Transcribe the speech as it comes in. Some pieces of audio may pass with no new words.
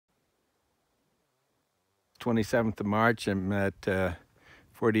27th of March. I'm at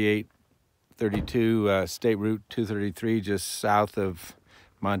 4832 State Route 233, just south of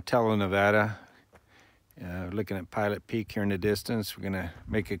Montello, Nevada. Looking at Pilot Peak here in the distance. We're gonna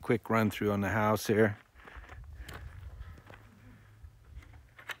make a quick run through on the house here.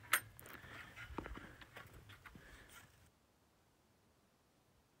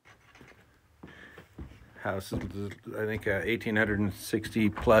 House is, I think, 1,860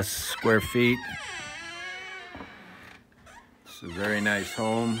 plus square feet. It's a very nice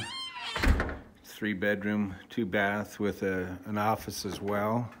home. 3-bedroom, 2-bath with an office as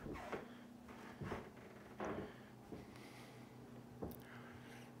well.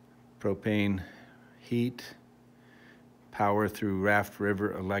 Propane heat, power through Raft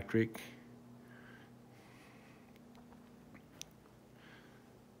River Electric.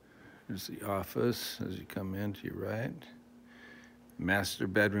 There's the office as you come in to your right. Master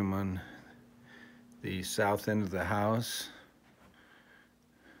bedroom on the south end of the house.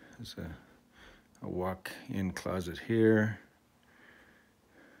 There's a walk-in closet here.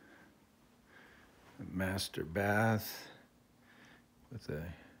 A master bath with a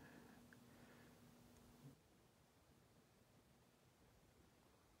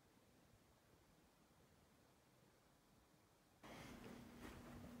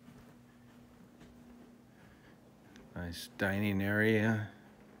nice dining area.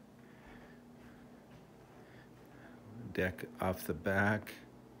 Deck off the back.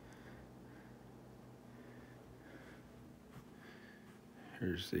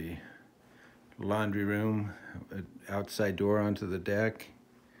 Here's the laundry room, outside door onto the deck.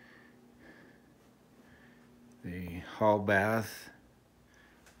 The hall bath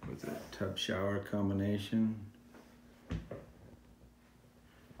with a tub shower combination.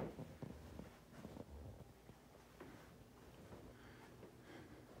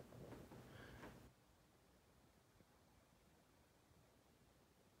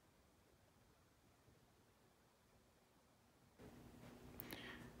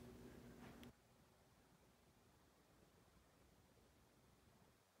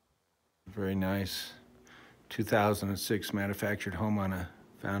 Very nice 2006 manufactured home on a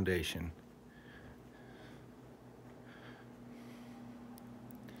foundation.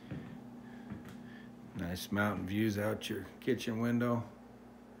 Nice mountain views out your kitchen window.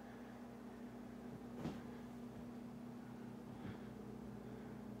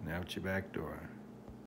 And out your back door.